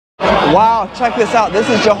Wow, check this out. This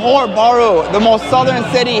is Johor Bahru, the most southern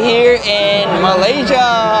city here in Malaysia.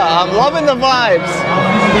 I'm loving the vibes.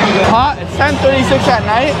 It's 10:36 at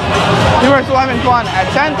night. Immerse will having fun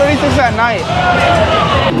at 10:36 at night.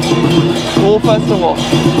 Cool festival.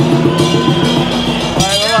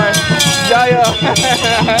 Alright, Jaya.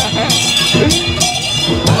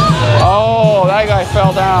 Oh, that guy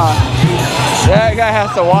fell down. That guy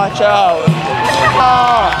has to watch out.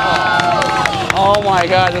 Oh my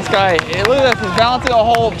god, this guy, look at this, he's balancing a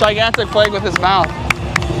whole gigantic flag with his mouth.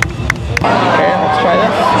 Okay, let's try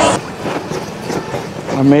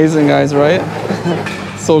this. Amazing guys, right?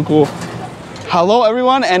 So cool. Hello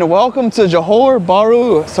everyone and welcome to Johor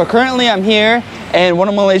Bahru. So currently I'm here in one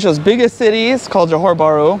of Malaysia's biggest cities called Johor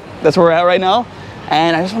Bahru. That's where we're at right now.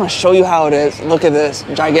 And I just want to show you how it is. Look at this,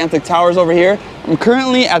 gigantic towers over here. I'm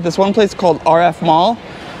currently at this one place called RF Mall.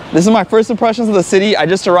 This is my first impressions of the city. I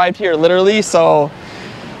just arrived here literally, so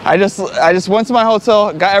I just went to my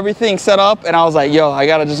hotel, got everything set up, and I was like, yo, I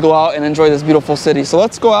gotta just go out and enjoy this beautiful city. So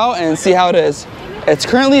let's go out and see how it is. It's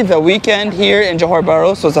currently the weekend here in Johor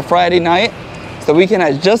Bahru, so it's a Friday night. So the weekend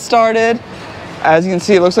has just started. As you can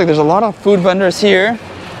see, it looks like there's a lot of food vendors here.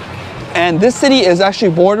 And this city is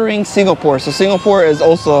actually bordering Singapore. So Singapore is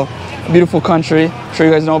also a beautiful country. I'm sure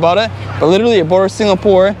you guys know about it. But literally it borders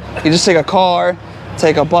Singapore. You just take a car,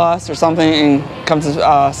 take a bus or something and come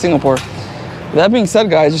to Singapore. That being said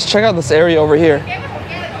guys, just check out this area over here.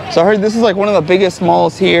 So I heard this is like one of the biggest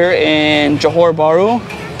malls here in Johor Bahru.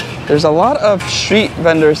 There's a lot of street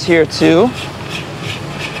vendors here too.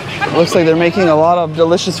 It looks like they're making a lot of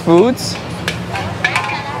delicious foods.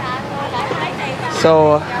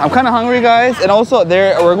 So I'm kind of hungry guys, and also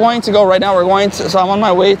we're going to go right now. So I'm on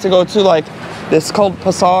my way to go to like this called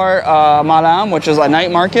Pasar Malam, which is a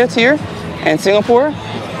night market here in Singapore.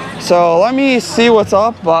 So let me see what's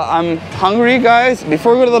up, but I'm hungry guys.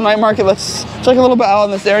 Before we go to the night market, let's check a little bit out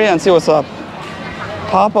in this area and see what's up.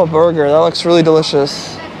 Papa Burger, that looks really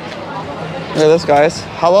delicious. Look at this guys.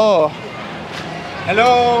 Hello.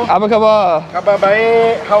 Hello. Apa khabar? Kabar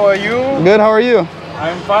baik. How are you? Good, how are you?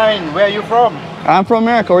 I'm fine. Where are you from? I'm from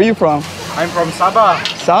America. Where are you from? I'm from Sabah.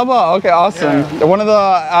 Sabah, okay, awesome. Yeah. One of the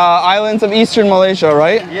islands of eastern Malaysia,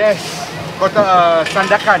 right? Yes. Kota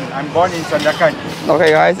Sandakan. I'm born in Sandakan. Okay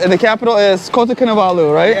guys, and the capital is Kota Kinabalu,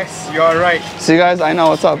 right? Yes, you are right. See guys, I know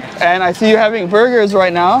what's up. And I see you having burgers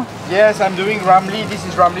right now. Yes, I'm doing ramli. This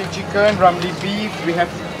is ramli chicken, ramli beef. We have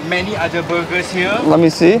many other burgers here. Let me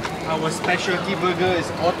see. Our specialty burger is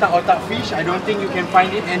otak fish. I don't think you can find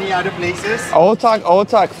it any other places.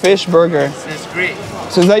 Otak fish burger. Yes, it's great.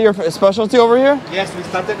 So is that your specialty over here? Yes, we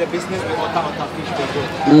started the business with otak fish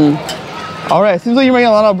burger. All right, seems like you're making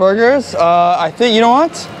a lot of burgers. I think, you know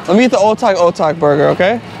what? Let me get the otak burger,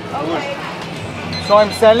 okay? Okay. So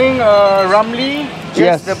I'm selling ramli,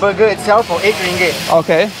 just the burger itself for 8 ringgit.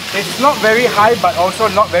 Okay. It's not very high, but also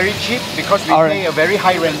not very cheap because we pay a very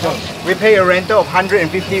high rental. We pay a rental of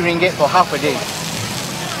 150 ringgit for half a day.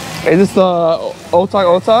 Is this the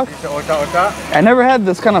otak? It's the otak. I never had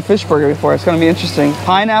this kind of fish burger before. It's gonna be interesting.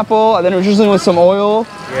 Pineapple, and then we're drizzling with some oil.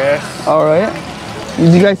 Yes. All right.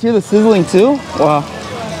 Did you guys hear the sizzling too? Wow.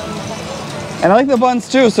 And I like the buns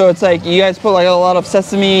too, so it's like you guys put like a lot of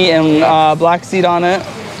sesame and black seed on it.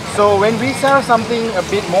 So when we sell something a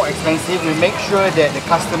bit more expensive, we make sure that the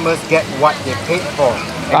customers get what they paid for.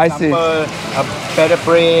 I see. A better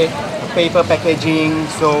bread, paper packaging,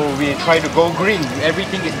 so we try to go green.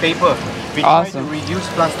 Everything is paper. We try to reduce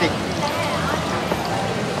plastic.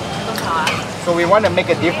 So we want to make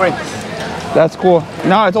a difference. That's cool.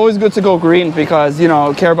 No, it's always good to go green because, you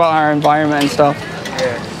know, care about our environment and stuff.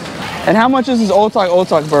 Yes. And how much is this otak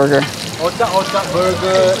burger? Otak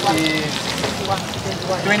burger is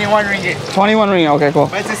 21 ringgit. 21 ringgit, okay, cool.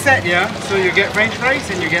 But it's a set, yeah? So you get french fries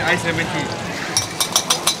and you get iced lemon tea.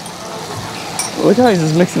 Look how he's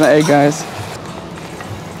just mixing the egg, guys.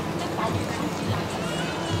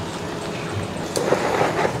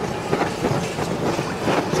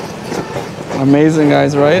 Amazing,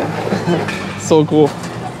 guys, right? So cool.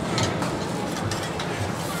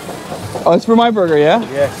 Oh, it's for my burger, yeah?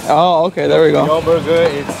 Yes. Oh, okay, there we go. Your burger,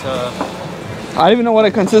 it's... I don't even know what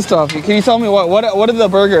it consists of. Can you tell me what is the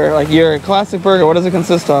burger, like your classic burger, what does it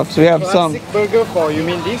consist of? So we have classic burger for, you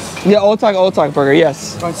mean this? Yeah, otak burger,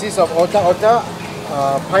 yes. Consists of otak,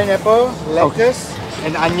 pineapple, lettuce,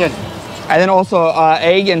 and onion. And then also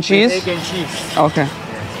egg and cheese? With egg and cheese. Okay.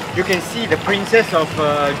 You can see the princess of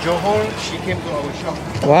Johor, she came to our shop.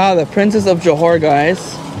 Wow, the princess of Johor,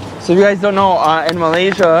 guys. So if you guys don't know, in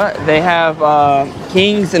Malaysia, they have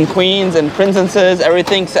kings and queens and princesses,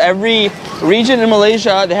 everything. So every region in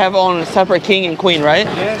Malaysia, they have their own separate king and queen, right?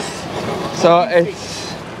 Yes. So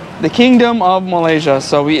it's The Kingdom of Malaysia.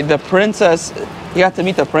 So the princess, you got to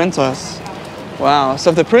meet the princess. Wow.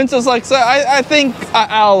 So if the princess likes it, I think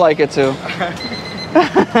I'll like it too.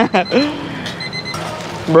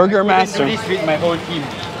 Burger master. I couldn't do this with my whole team.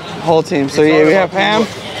 Whole team. So yeah, we have Pam.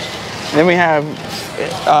 Then we have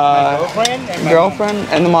girlfriend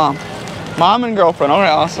and the mom. Mom and girlfriend. All right,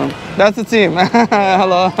 awesome. That's the team.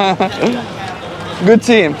 Hello. Good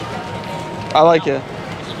team. I like it.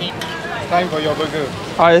 Time for your burger.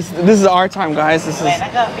 All right, this is our time, guys. This is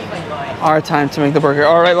our time to make the burger.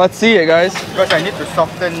 All right, let's see it, guys. Because I need to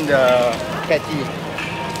soften the patty.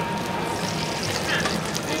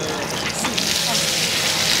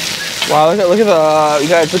 Wow, look at the, you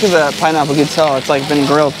guys, look at the pineapple. You can tell it's like been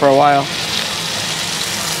grilled for a while.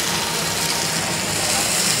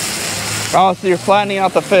 Oh, so you're flattening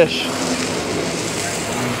out the fish.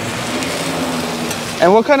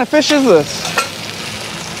 And what kind of fish is this?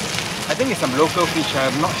 I think it's some local fish.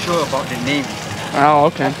 I'm not sure about the name. Oh,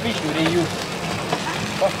 okay. What fish do they use?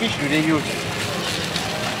 What fish do they use?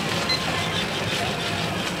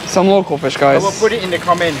 Some local fish, guys. I will put it in the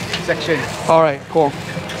comment section. All right, cool.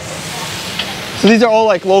 So these are all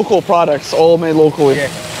like local products, all made locally. Yeah.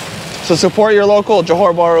 So support your local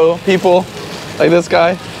Johor Bahru people, like this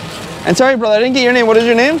guy. And sorry, brother, I didn't get your name. What is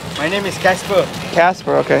your name? My name is Casper.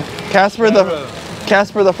 Casper, okay. Casper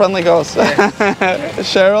the friendly ghost. Yes.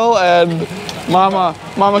 Cheryl and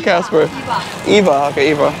Mama Casper. Eva, okay,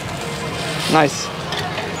 Eva. Nice.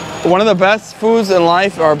 One of the best foods in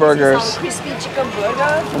life are burgers. Crispy chicken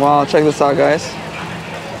burger. Wow, check this out, guys.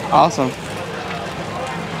 Awesome.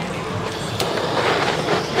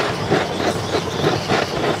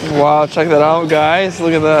 Wow, check that out, guys.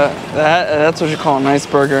 Look at that. That's what you call a nice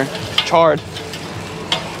burger. Charred.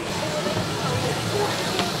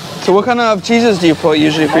 So what kind of cheeses do you put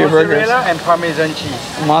usually for your burgers? Mozzarella and Parmesan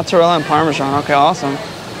cheese. Mozzarella and Parmesan. Okay, awesome.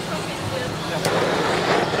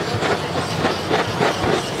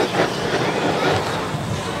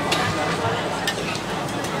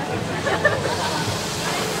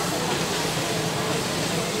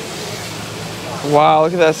 Wow,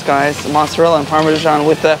 look at this, guys. Mozzarella and Parmesan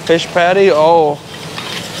with that fish patty. Oh.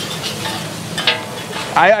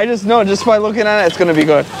 I just know, just by looking at it, it's gonna be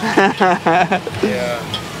good. Yeah.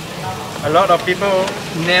 A lot of people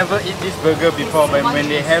never eat this burger before, but when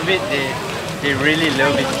they have it, they really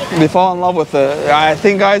love it. They fall in love with it. I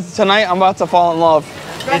think, guys, tonight I'm about to fall in love.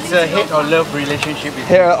 It's a hate or love relationship.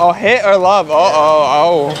 Hate or love?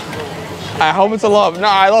 Oh. I hope it's a love. No,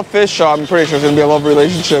 I love fish, so I'm pretty sure it's gonna be a love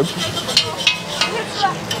relationship.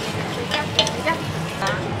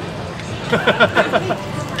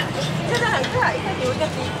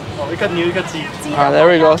 There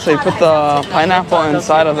we go. So you put the pineapple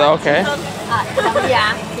inside of it. Okay.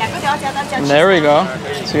 There we go.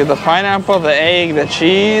 So you get the pineapple, the egg, the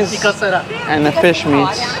cheese, and the fish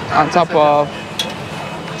meats on top of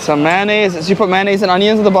some mayonnaise. So you put mayonnaise and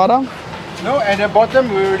onions at the bottom? No, at the bottom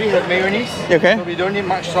we already have mayonnaise. Okay. So we don't need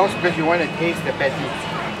much sauce because you want to taste the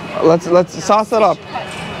patty. Let's sauce it up.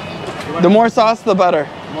 The more sauce, the better.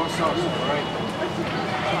 More sauce,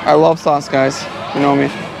 alright. I love sauce, guys. You know me.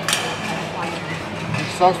 Which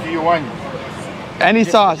sauce do you want? Any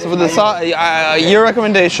sauce with the sauce. Your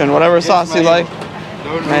recommendation. Whatever Yes, sauce you mayo. like.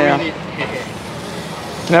 Don't Mayo. ruin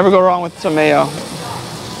it. Never go wrong with some mayo.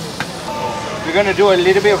 We're gonna do a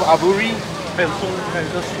little bit of aburi.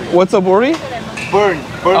 What's a buri? Burn.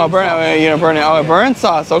 Oh, burn it. Oh, burn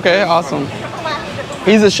sauce. Okay, awesome.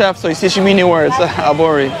 He's a chef, so he's teaching me new words.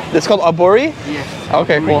 Aburi. It's called aburi? Yes.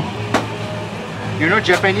 Okay, aburi. cool. You know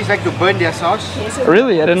Japanese like to burn their sauce?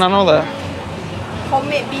 Really? I did not know that.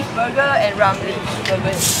 Homemade beef burger and ramly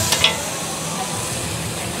burger.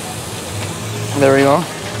 There we go.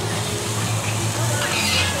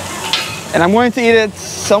 And I'm going to eat it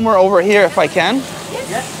somewhere over here if I can.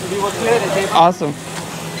 Yes, we will clear the table. Awesome.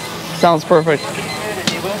 Sounds perfect. Clear the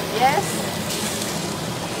table. Yes.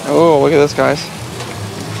 Oh, look at this, guys.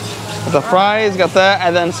 Got the fries, got that,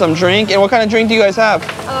 and then some drink. And what kind of drink do you guys have?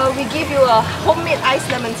 We give you a homemade iced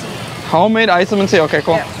lemon tea. Homemade ice lemon tea. Okay,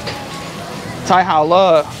 cool. Yeah. Thai hao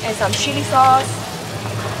le. And some chili sauce.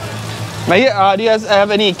 Do you guys have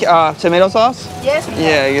any tomato sauce? Yes. we have.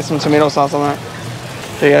 Yeah, get some tomato sauce on that.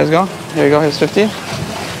 There you guys go. Here you go. Here's 50.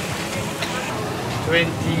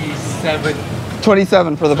 27.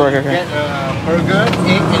 27 for the burger. Okay. Get a burger,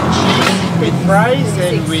 egg and cheese with fries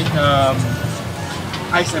and with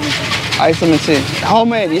ice lemon tea. Ice lemon tea.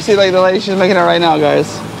 Homemade. You see, like the lady, she's making it right now,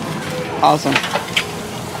 guys. Awesome.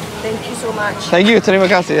 Thank you so much. Thank you. Terima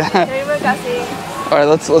kasih. Terima kasih. All right,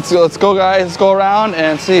 let's go, guys. Let's go around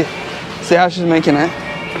and see how she's making it.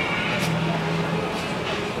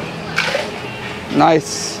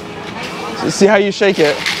 Nice. See how you shake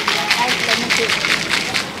it.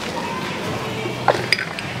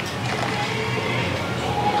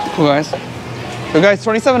 Cool, guys. So guys,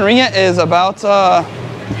 27 ringgit is about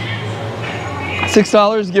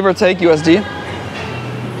 $6, give or take, USD.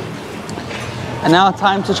 And now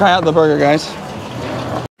time to try out the burger, guys.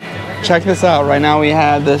 Check this out. Right now we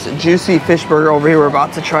have this juicy fish burger over here we're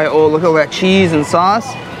about to try. Oh, look at all that cheese and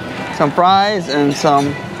sauce, some fries, and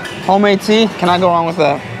some homemade tea. Cannot go wrong with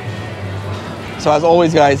that. So as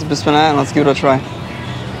always, guys, bismillah, and let's give it a try.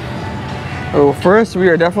 Oh, first we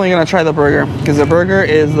are definitely gonna try the burger because the burger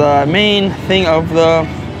is the main thing of the.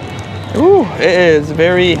 Ooh, it is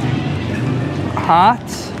very hot.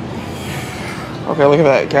 Okay, look at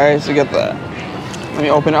that, guys. You get that. Let me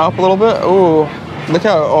open it up a little bit. Ooh, look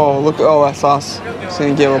how. Oh, look. Oh, that sauce. So you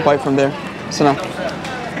can give a bite from there. So now.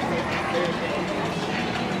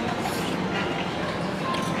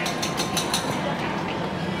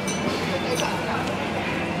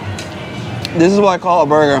 This is what I call a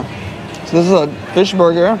burger. So this is a fish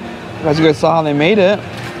burger. As you guys saw how they made it.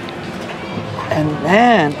 And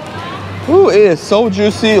man, ooh, it is so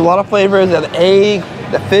juicy. A lot of flavors. You have the egg,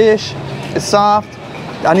 the fish is soft.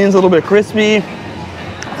 The onion's a little bit crispy.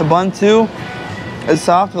 The bun too is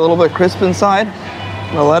soft, a little bit crisp inside.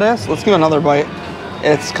 The lettuce. Let's give it another bite.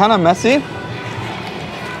 It's kind of messy,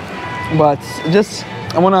 but just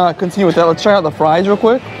I want to continue with that. Let's try out the fries real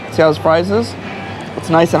quick. See how this fries is. It's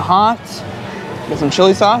nice and hot. Get some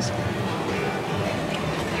chili sauce.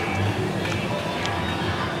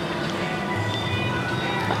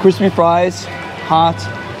 Crispy fries, hot.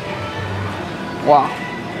 Wow.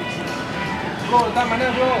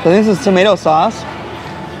 So this is tomato sauce,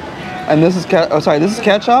 and this is this is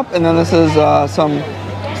ketchup, and then this is some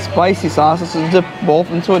spicy sauce. Let's just dip both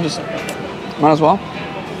into it. Just might as well.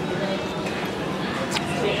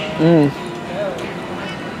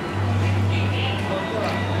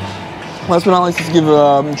 Last but not least, let's give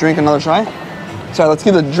drink another try. Sorry, let's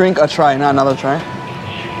give the drink a try, not another try.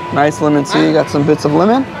 Nice lemon tea, got some bits of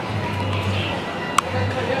lemon.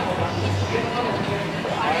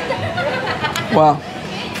 Wow.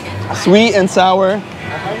 Sweet and sour,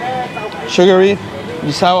 sugary,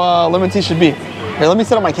 just how lemon tea should be. Here, let me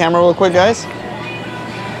set up my camera real quick, guys.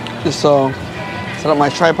 Just so, set up my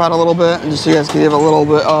tripod a little bit, and just so you guys can give a little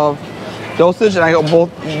bit of dosage, and I got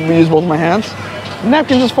use both of my hands. A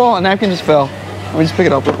napkin just fell, a napkin just fell. Let me just pick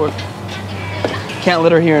it up real quick. Can't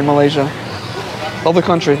litter here in Malaysia. Love the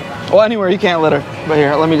country. Well, anywhere you can't litter. But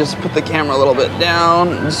here, let me just put the camera a little bit down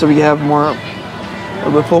just so we can have more, a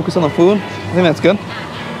little bit of focus on the food. I think that's good.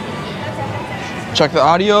 Check the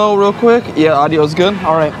audio real quick. Yeah, audio is good.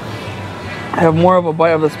 All right. I have more of a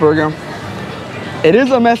bite of this burger. It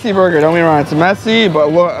is a messy burger, don't get me wrong. It's messy,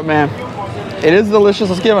 but look, man, it is delicious.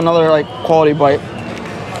 Let's give another like quality bite.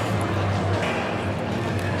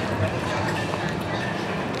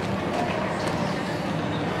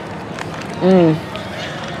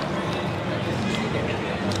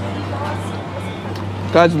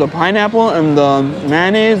 Guys, the pineapple and the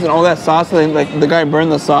mayonnaise and all that sauce, like the guy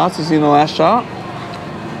burned the sauce, you see in the last shot.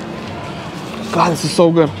 God, this is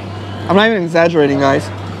so good. I'm not even exaggerating, guys.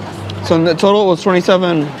 So in the total was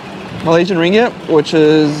 27 Malaysian ringgit, which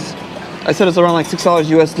is, I said it's around like $6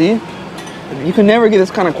 USD. You can never get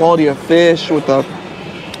this kind of quality of fish with the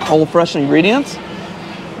whole fresh ingredients.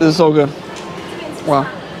 This is so good. Wow.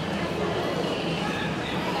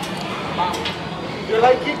 You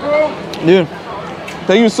like it, bro? Dude,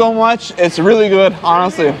 thank you so much. It's really good,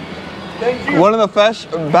 honestly. Thank you. One of the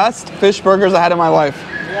best fish burgers I had in my life.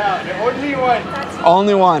 Yeah, the only one.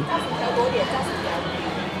 Only one.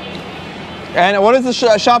 And what is the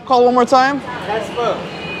shop called one more time? Casper.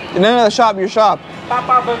 No, the shop, your shop.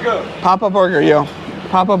 Papa Burger. Papa Burger, yo.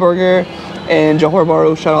 Papa Burger in Johor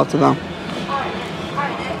Bahru, shout out to them.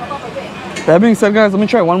 That being said, guys, let me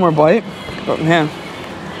try one more bite. But man,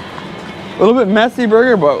 a little bit messy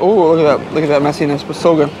burger, but oh, look at that messiness, but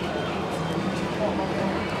so good.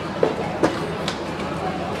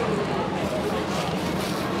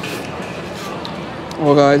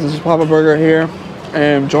 Well, guys, this is Papa Burger here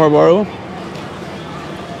in Johor Bahru.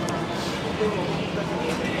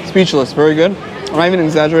 Speechless, very good. I'm not even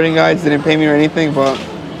exaggerating, guys. They didn't pay me or anything, but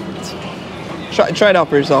try it out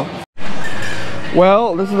for yourself.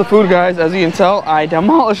 Well, this is the food, guys. As you can tell, I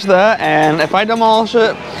demolished that, and if I demolish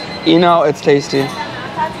it, you know it's tasty.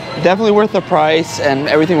 Definitely worth the price, and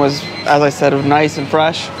everything was, as I said, nice and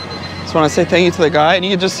fresh. Just want to say thank you to the guy, and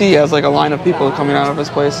you can just see he has like a line of people coming out of his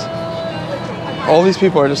place. All these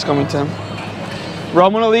people are just coming to him. Bro,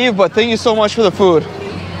 I'm gonna leave, but thank you so much for the food.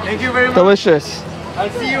 Thank you very much. Delicious. I'll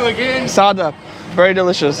see you again. Sadap, very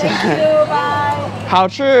delicious. Thank you, bye. 好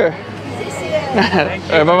吃. Alright,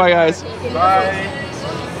 bye-bye, guys. Bye.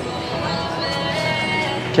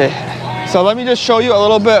 Okay, so let me just show you a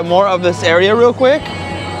little bit more of this area real quick.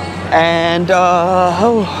 And,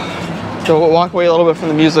 so we'll walk away a little bit from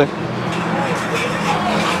the music.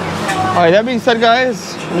 Alright, that being said,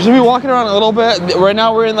 guys, we're just gonna be walking around a little bit. Right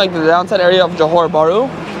now we're in like the downtown area of Johor Bahru.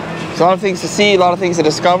 There's a lot of things to see, a lot of things to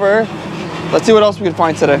discover. Let's see what else we can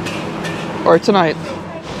find today, or tonight.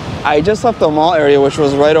 I just left the mall area, which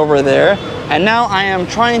was right over there. And now I am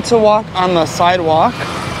trying to walk on the sidewalk.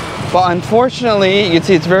 But unfortunately, you can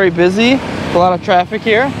see it's very busy. A lot of traffic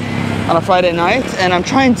here on a Friday night. And I'm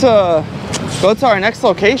trying to go to our next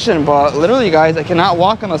location, but literally, guys, I cannot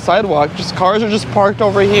walk on the sidewalk. Just cars are just parked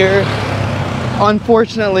over here.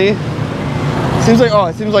 Unfortunately, it seems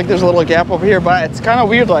like there's a little gap over here, but it's kind of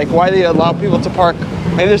weird, like why they allow people to park.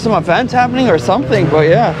 Maybe there's some event happening or something, but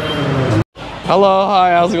yeah. Hello,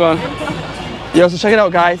 hi, how's it going? Yo, so check it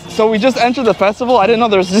out, guys. So we just entered the festival. I didn't know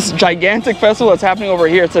there's this gigantic festival that's happening over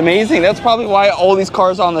here. It's amazing. That's probably why all these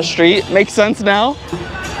cars are on the street. Makes sense now.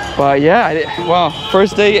 But yeah, wow,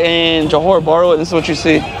 first day in Johor Bahru, and this is what you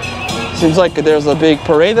see. Seems like there's a big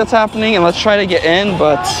parade that's happening, and let's try to get in,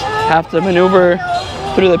 but have to maneuver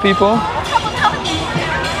through the people.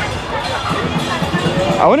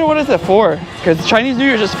 I wonder what is it for? Because Chinese New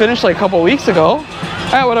Year just finished like a couple weeks ago.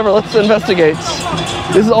 Alright, whatever, let's investigate.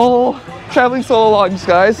 This is all traveling solo logs,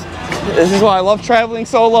 guys. This is why I love traveling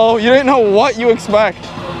solo. You didn't know what you expect.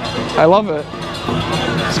 I love it.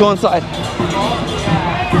 Let's go inside.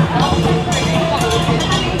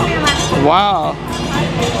 Wow.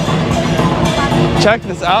 Check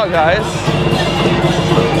this out, guys.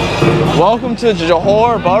 Welcome to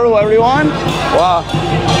Johor Bahru, everyone. Wow.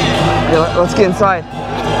 Yeah, let's get inside.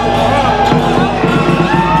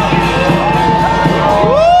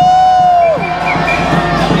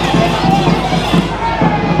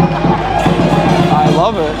 I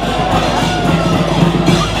love it.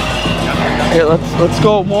 Here, let's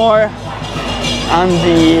go more on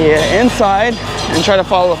the inside and try to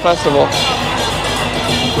follow the festival.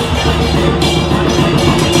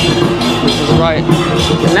 This is right.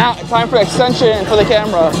 Now it's time for extension for the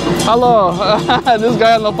camera. Hello, this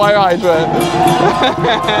guy on the fire hydrant.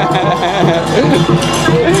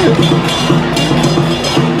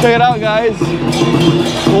 Check it out, guys.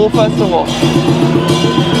 Cool festival.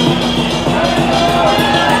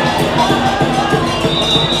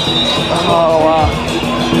 Oh wow.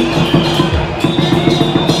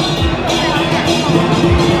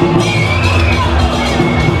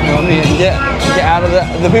 Let me get out of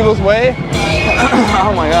the people's way.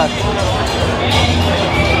 Oh my god.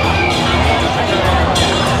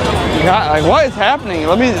 God, like what is happening?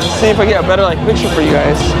 Let me see if I get a better like picture for you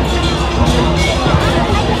guys.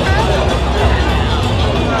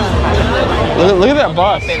 Look at that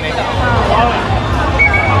bus.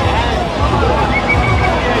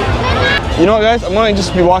 You know what, guys? I'm going to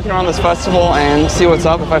just be walking around this festival and see what's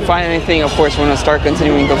up. If I find anything, of course, we're going to start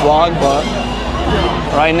continuing the vlog, but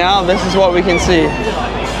right now, this is what we can see.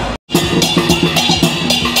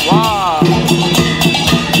 Wow.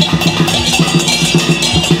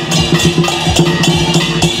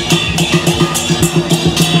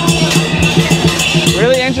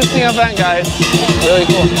 Really interesting event, guys. Really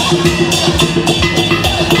cool.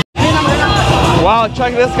 Wow,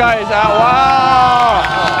 check this guy out.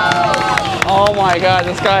 Wow. Oh my god,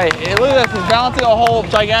 this guy. Look at this. He's balancing a whole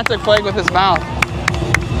gigantic flag with his mouth.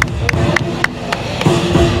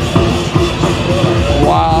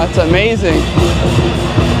 Wow, it's amazing.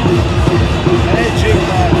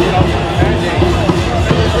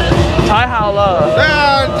 Thai hao le.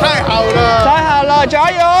 Thai hao le. Thai hao le.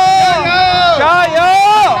 加油! 加油!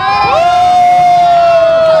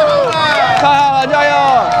 太好了，加油!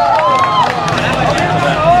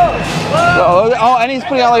 Oh, and he's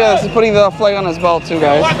putting out like this. He's putting the flag on his belt too,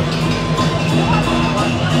 guys.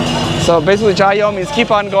 So basically, 加油 means keep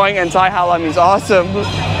on going, and Thai hao le means awesome.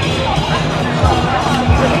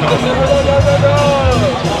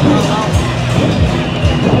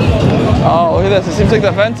 Oh, look at this. It seems like the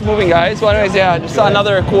event's moving, guys. Well, anyways, yeah, just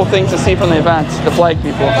another cool thing to see from the event, the flag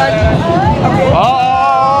people.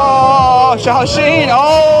 Oh, 小心! Oh.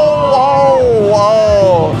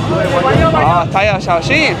 Ah, 太要小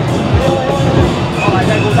心!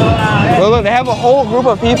 Look, they have a whole group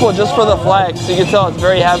of people just for the flag, so you can tell it's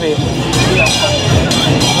very heavy.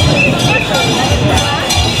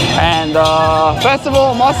 And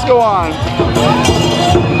festival must go on.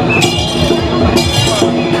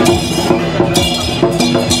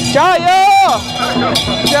 Jayo!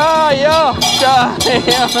 Jayo!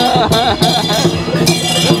 Jayo!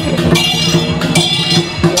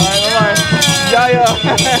 Bye-bye. Jaya.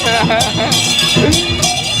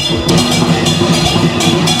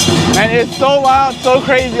 Man, it's so loud, so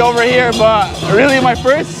crazy over here, but really my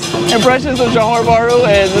first impressions of Johor Bahru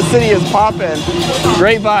is the city is popping.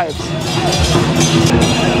 Great vibes.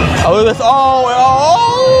 Oh, look at this.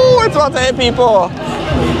 Oh, it's about to hit people.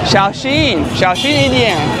 小心一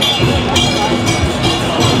点.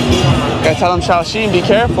 Gotta tell them 小心, be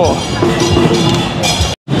careful.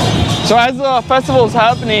 So as the festival is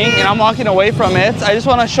happening and I'm walking away from it, I just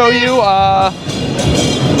want to show you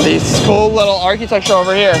this cool little architecture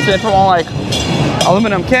over here. It's made from all like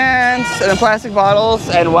aluminum cans and then plastic bottles,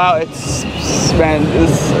 and wow, it's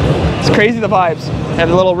crazy, the vibes.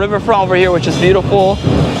 And a little riverfront over here, which is beautiful.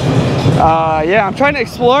 Yeah, I'm trying to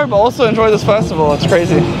explore but also enjoy this festival. It's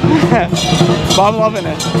crazy. But I'm loving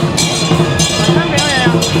it.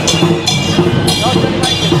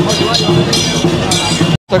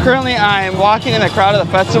 So currently I'm walking in the crowd of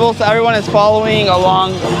the festival, so everyone is following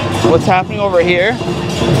along what's happening over here.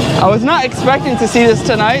 I was not expecting to see this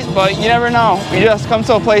tonight, but you never know. You just come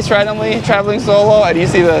to a place randomly, traveling solo, and you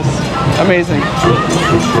see this. Amazing.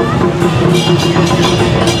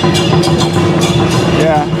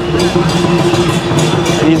 Yeah.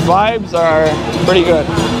 These vibes are pretty good.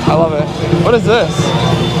 I love it. What is this?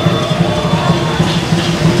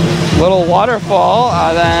 Little waterfall,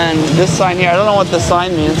 then this sign here. I don't know what this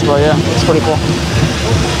sign means, but yeah, it's pretty cool.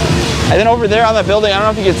 And then over there on the building, I don't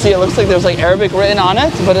know if you can see, it looks like there's like Arabic written on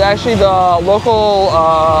it, but it's actually the local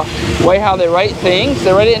way how they write things.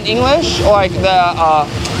 They write it in English, or like the, how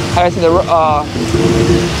do I say,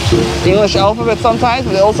 the English alphabet sometimes,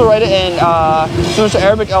 but they also write it in similar to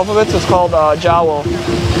Arabic alphabets. It's called Jawa.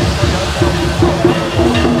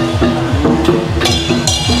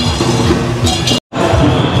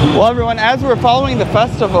 Well everyone, as we're following the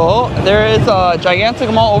festival, there is a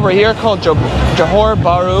gigantic mall over here called Johor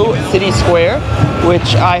Bahru City Square,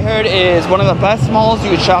 which I heard is one of the best malls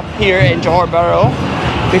you could shop here in Johor Bahru,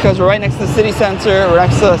 because we're right next to the city center, we're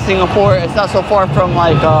next to Singapore. It's not so far from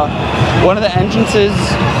like one of the entrances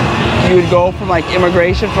you would go from like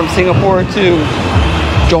immigration from Singapore to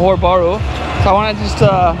Johor Bahru. So I wanted just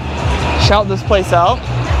to shout this place out.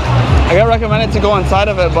 I got recommended to go inside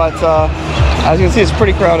of it, but as you can see, it's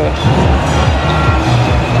pretty crowded.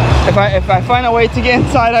 If I find a way to get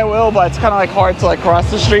inside, I will, but it's kind of like hard to like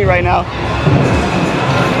cross the street right now.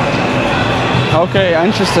 Okay,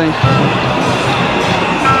 interesting.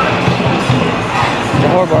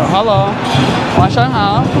 Johor Bahru, hello. 晚上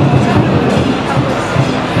好.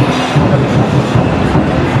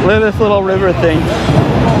 Look at this little river thing.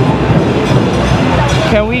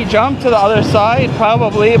 Can we jump to the other side?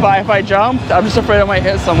 Probably, but if I jump, I'm just afraid I might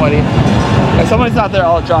hit somebody. If somebody's not there,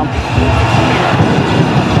 I'll jump.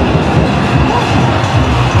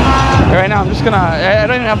 Right now, I'm just gonna, I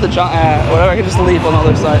don't even have to jump, whatever, I can just leave on the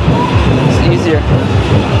other side. It's easier.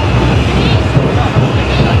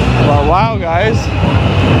 But wow, guys.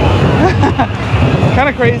 Kind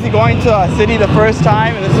of crazy going to a city the first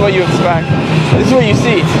time, and this is what you expect. This is what you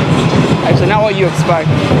see. Actually, not what you expect.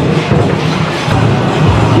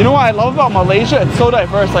 You know what I love about Malaysia? It's so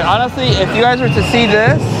diverse. Like honestly, if you guys were to see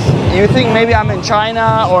this, you think maybe I'm in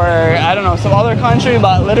China or I don't know, some other country,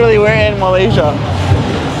 but literally we're in Malaysia.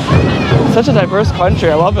 Such a diverse country,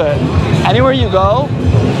 I love it. Anywhere you go,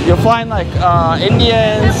 you'll find like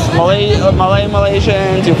Indians, Malay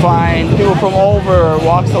Malaysians, you find people from all over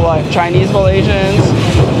walks of life, Chinese Malaysians.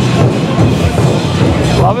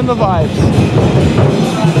 Loving the vibes.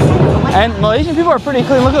 And Malaysian people are pretty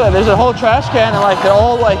clean. Look at that, there's a whole trash can and like they're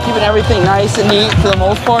all like keeping everything nice and neat for the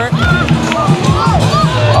most part.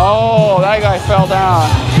 Oh, that guy fell down.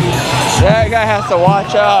 That guy has to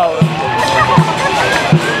watch out.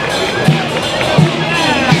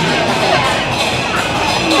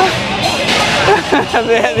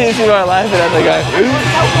 These people are laughing at the guy. You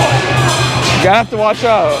gotta have to watch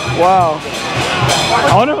out. Wow.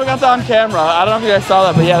 I wonder if we got that on camera. I don't know if you guys saw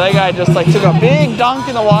that, but yeah, that guy just like took a big dunk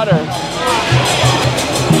in the water.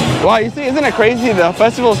 Wow, you see, isn't it crazy? The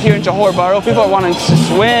festivals here in Johor Bahru, people are wanting to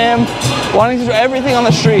swim, wanting to do everything on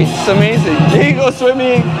the streets. It's amazing. There you go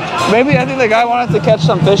swimming. Maybe I think the guy wanted to catch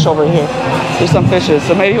some fish over here. There's some fishes,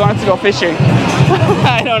 so maybe he wanted to go fishing.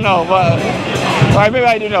 I don't know, but or maybe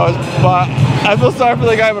I do know, but I feel sorry for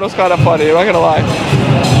the guy, but it was kind of funny, I'm not gonna lie.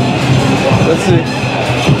 Let's see.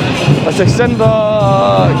 Let's extend the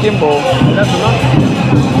gimbal.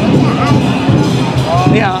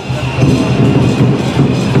 Yeah.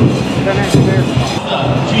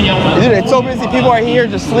 Dude, it's so busy. People are here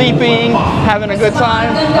just sleeping, having a good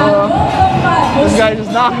time. This guy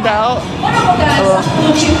just knocked out.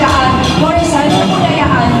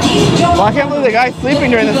 Well, I can't believe the guy's sleeping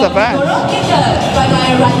during this event.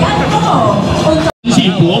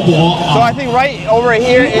 So I think right over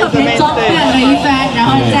here is the main stage.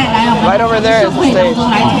 Right over there is the stage.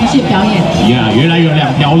 原来有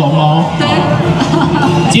2条龙哦。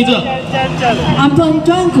接着。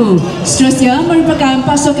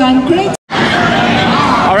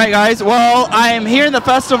 Alright guys, well I am here in the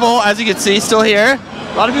festival, as you can see, still here.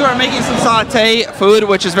 A lot of people are making some satay food,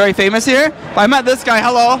 which is very famous here. But I met this guy,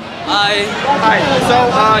 hello. Hi. Hi, so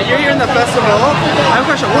you're here in the festival. I have a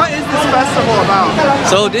question, what is this festival about?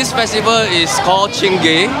 So this festival is called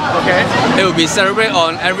Chingay. Okay. It will be celebrated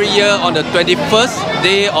on every year on the 21st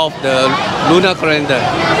day of the lunar calendar.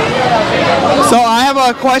 So I have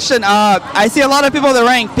a question. I see a lot of people that are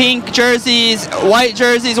wearing pink jerseys, white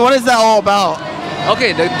jerseys. What is that all about?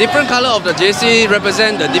 Okay, the different color of the jersey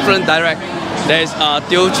represent the different dialect. There's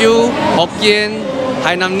Teochew, Hokkien,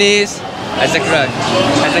 Hainanese, etc.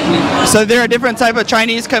 Exactly. So there are different type of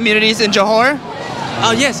Chinese communities in Johor?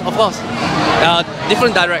 Yes, of course.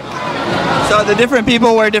 Different dialect. So the different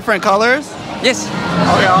people wear different colors? Yes.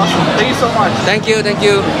 Okay, awesome. Thank you so much. Thank you, thank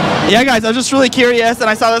you. Yeah guys, I was just really curious and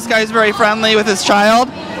I saw this guy's very friendly with his child.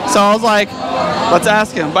 So I was like, let's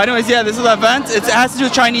ask him. But anyways, yeah, this is the event. It has to do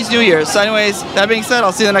with Chinese New Year. So anyways, that being said,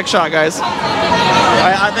 I'll see you in the next shot, guys.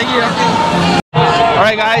 Alright, thank you.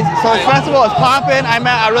 Alright guys, so this festival is popping. I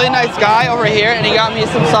met a really nice guy over here and he got me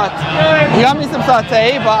some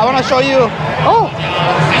satay. But I want to show you,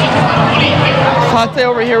 satay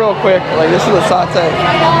over here real quick. Like this is the satay.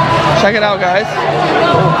 Check it out guys.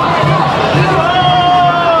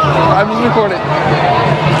 I'm just recording.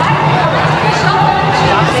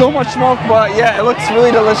 So much smoke, but yeah, it looks really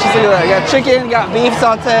delicious. Look at that. Got chicken, got beef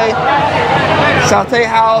satay. Satay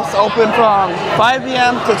house open from 5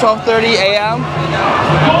 p.m. to 12:30 a.m.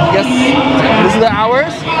 Yes, this is the hours.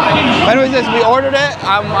 But anyways, we ordered it.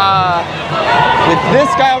 I'm with this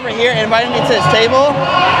guy over here, invited me to his table.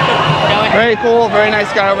 Very cool, very nice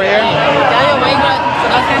guy over here.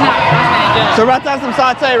 So we're about to have some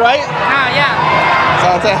satay, right? Yeah.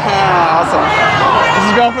 Satay, awesome. This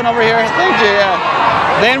is girlfriend over here. Thank you, yeah.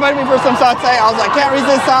 They invited me for some satay. I was like, can't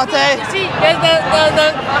resist satay. See, there's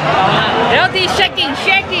the healthy shaking.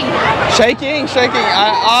 Shaking.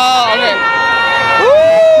 Okay.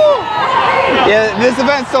 Woo! Yeah, this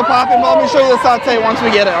event's still popping, but let me show you the satay once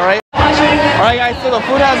we get it, alright? Alright guys, so the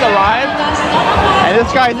food has arrived. And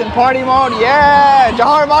this guy's in party mode. Yeah!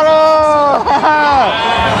 Johor Bahru!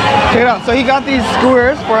 Check it out. So he got these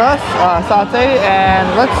skewers for us, satay, and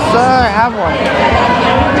let's have one.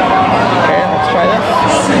 Okay, let's try this.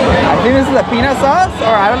 I think this is a peanut sauce,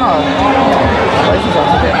 or I don't know. Spicy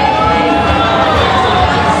sauce, okay.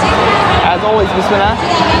 As always, bismillah.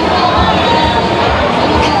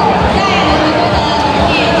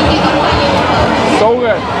 So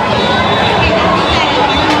good.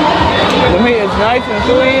 The meat is nice and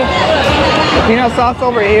chewy. The peanut sauce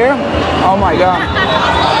over here. Oh my god.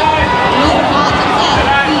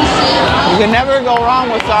 You can never go wrong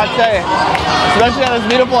with satay. Especially at this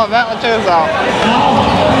beautiful event. Let's check this out.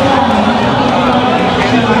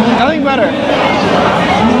 Nothing better.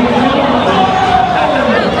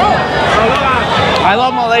 I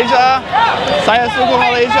love Malaysia. Saya suka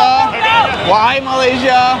Malaysia. Why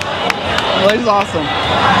Malaysia? Malaysia's awesome.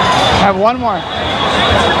 I have one more.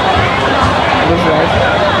 This rice.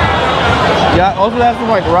 Yeah, also have some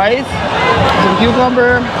like rice, some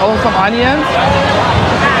cucumber, also some onions.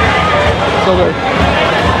 So good.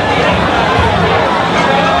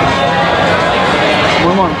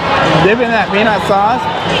 One more. Dip in that peanut sauce.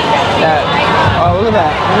 Oh, look at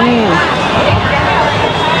that.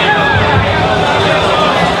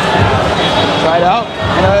 Try it out.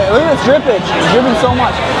 And look at this drippage. It's dripping so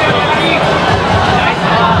much.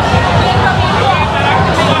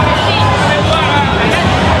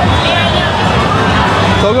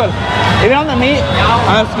 So good. Even on the meat,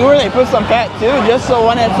 on the skewer, they put some fat too, just so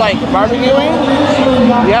when it's like barbecuing,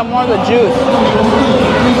 you have more of the juice.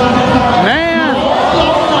 Man!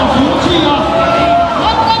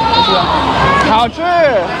 How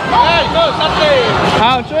true!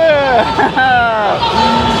 How true!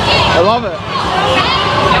 I love it.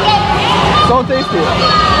 So tasty.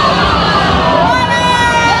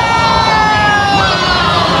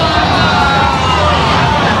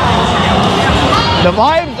 The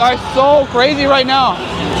vibes are so crazy right now.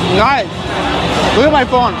 Guys, look at my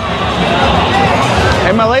phone.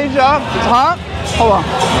 In Malaysia, it's hot. Hold on.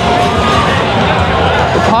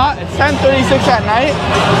 It's hot. It's 10:36 at night.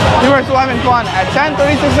 We're still having fun at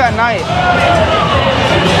 10:36 at night.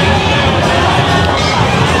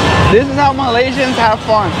 This is how Malaysians have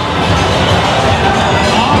fun.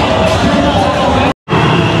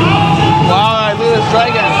 Wow, look at this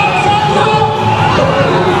dragon.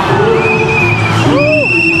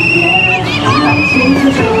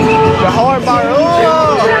 Johor Bahru.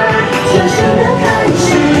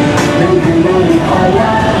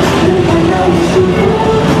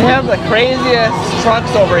 They have the craziest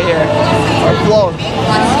trucks over here, or floats.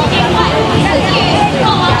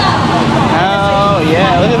 Oh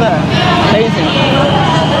yeah, look at that. Amazing.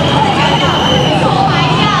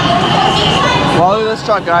 Well, look at this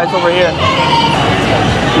truck, guys, over here.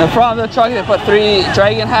 In the front of the truck, they put 3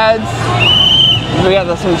 dragon heads. We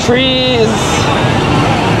got some trees.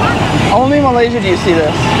 Only in Malaysia do you see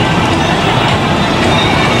this.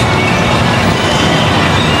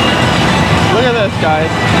 Look at this,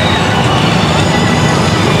 guys.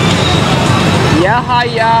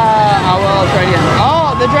 Our dragon.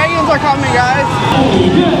 Oh, the dragons are coming, guys.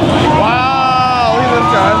 Wow, look at this,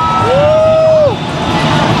 guys. Woo!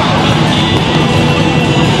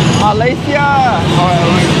 Malaysia.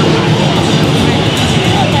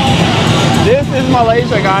 This is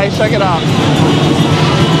Malaysia, guys. Check it out.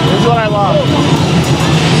 This is what I love.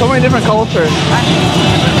 So many different cultures.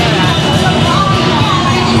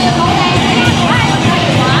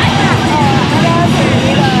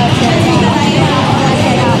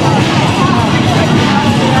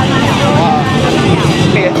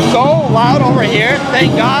 Okay, it's so loud over here.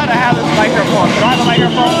 Thank God I have this microphone. Do I have a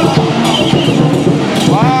microphone?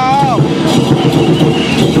 Wow.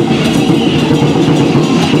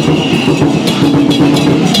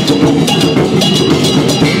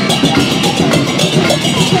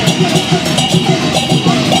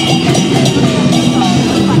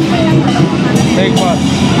 Big bus.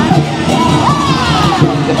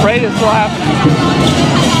 The parade is still happening.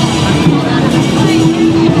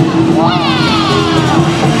 Wow.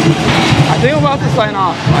 I think I'm about to sign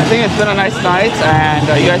off. I think it's been a nice night, and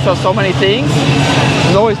you guys saw so many things.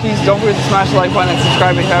 As always, please don't forget to smash the like button and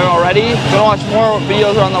subscribe if you haven't already. If you want to watch more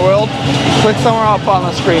videos around the world, click somewhere up on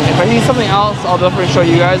the screen. If I see something else, I'll definitely show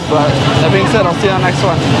you guys, but that being said, I'll see you on the next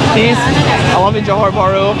one. Peace. I love you, Johor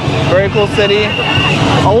Bahru. Very cool city.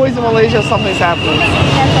 Always in Malaysia, something's happening.